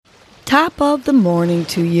Top of the morning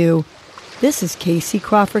to you. This is Casey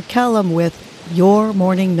Crawford Kellum with Your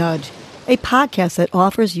Morning Nudge, a podcast that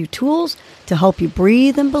offers you tools to help you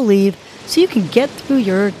breathe and believe so you can get through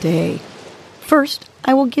your day. First,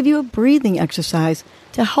 I will give you a breathing exercise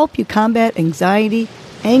to help you combat anxiety,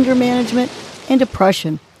 anger management, and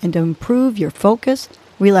depression, and to improve your focus,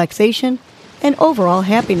 relaxation, and overall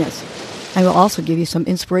happiness. I will also give you some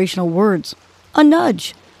inspirational words, a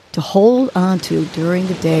nudge, to hold on to during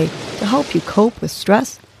the day to help you cope with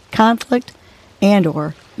stress, conflict, and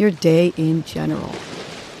or your day in general.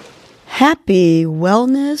 Happy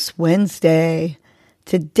Wellness Wednesday.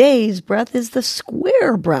 Today's breath is the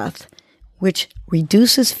square breath, which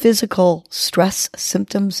reduces physical stress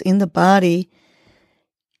symptoms in the body,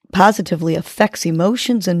 positively affects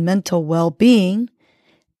emotions and mental well-being,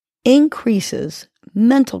 increases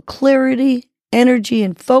mental clarity, energy,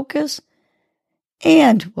 and focus,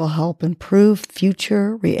 and will help improve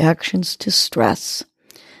future reactions to stress.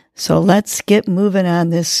 So let's get moving on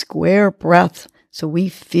this square breath so we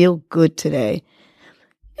feel good today.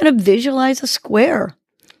 You're going to visualize a square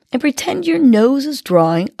and pretend your nose is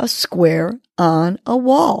drawing a square on a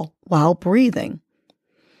wall while breathing.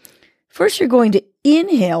 First, you're going to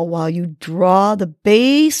inhale while you draw the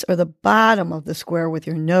base or the bottom of the square with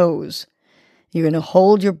your nose. You're going to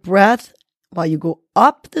hold your breath while you go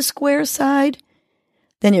up the square side.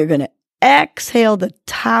 Then you're going to exhale the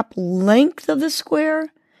top length of the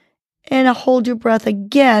square and hold your breath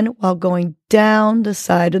again while going down the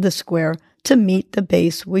side of the square to meet the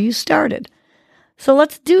base where you started. So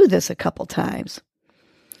let's do this a couple times.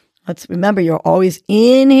 Let's remember you're always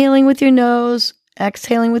inhaling with your nose,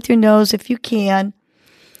 exhaling with your nose if you can,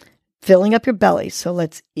 filling up your belly. So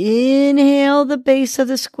let's inhale the base of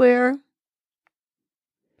the square,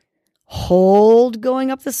 hold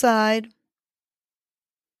going up the side.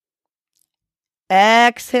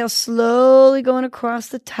 Exhale, slowly going across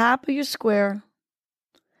the top of your square.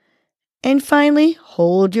 And finally,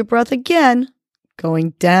 hold your breath again, going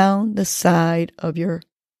down the side of your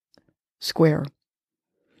square.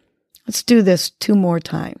 Let's do this 2 more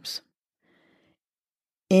times.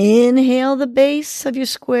 Inhale the base of your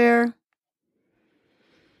square.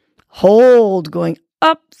 Hold, going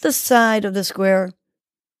up the side of the square.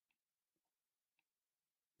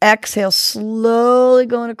 Exhale, slowly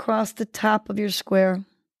going across the top of your square.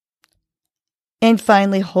 And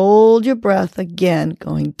finally, hold your breath again,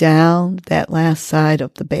 going down that last side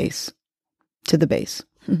of the base, to the base.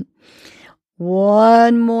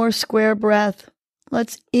 One more square breath.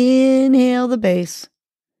 Let's inhale the base.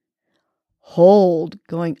 Hold,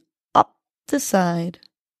 going up the side.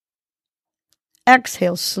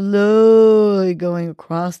 Exhale, slowly going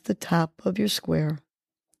across the top of your square.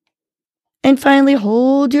 And finally,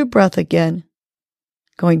 hold your breath again,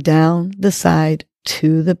 going down the side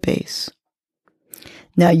to the base.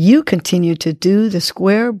 Now you continue to do the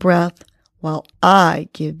square breath while I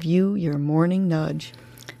give you your morning nudge.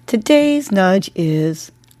 Today's nudge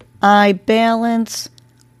is I balance,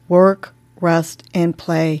 work, rest, and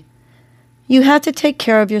play. You have to take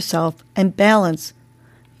care of yourself and balance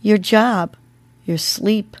your job, your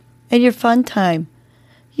sleep, and your fun time.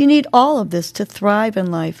 You need all of this to thrive in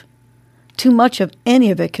life. Too much of any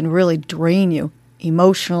of it can really drain you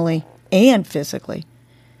emotionally and physically.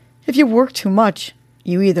 If you work too much,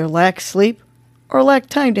 you either lack sleep or lack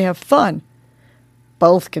time to have fun.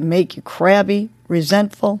 Both can make you crabby,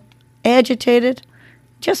 resentful, agitated,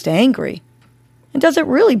 just angry. And does it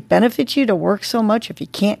really benefit you to work so much if you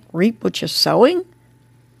can't reap what you're sowing?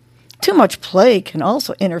 Too much play can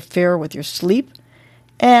also interfere with your sleep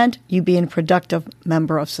and you being a productive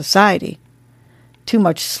member of society. Too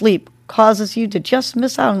much sleep causes you to just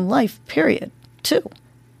miss out on life, period, too.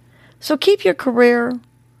 So keep your career,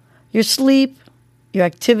 your sleep, your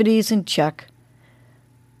activities in check.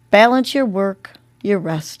 Balance your work, your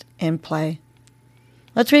rest, and play.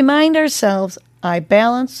 Let's remind ourselves, I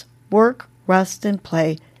balance, work, rest, and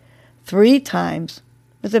play 3 times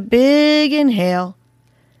with a big inhale.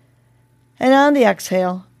 And on the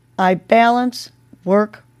exhale, I balance,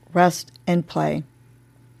 work, rest, and play.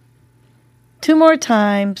 2 more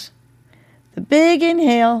times. The big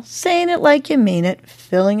inhale, saying it like you mean it,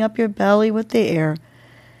 filling up your belly with the air.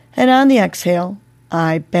 And on the exhale,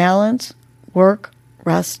 I balance, work,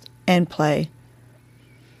 rest, and play.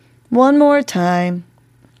 1 more time.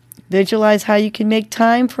 Visualize how you can make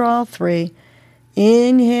time for all 3.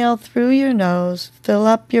 Inhale through your nose, fill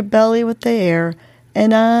up your belly with the air,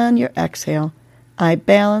 and on your exhale, I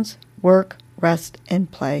balance, work, rest,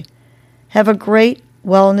 and play. Have a great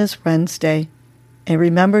Wellness Wednesday. And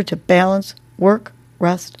remember to balance, work,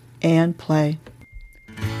 rest, and play.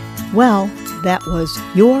 Well, That was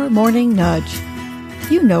your morning nudge.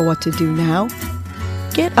 You know what to do now.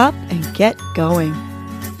 Get up and get going.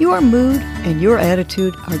 Your mood and your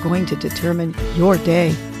attitude are going to determine your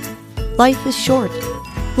day. Life is short.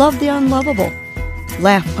 Love the unlovable.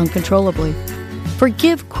 Laugh uncontrollably.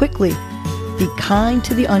 Forgive quickly. Be kind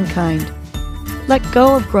to the unkind. Let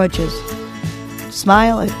go of grudges.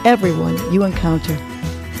 Smile at everyone you encounter.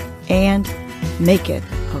 And make it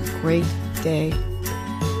a great day.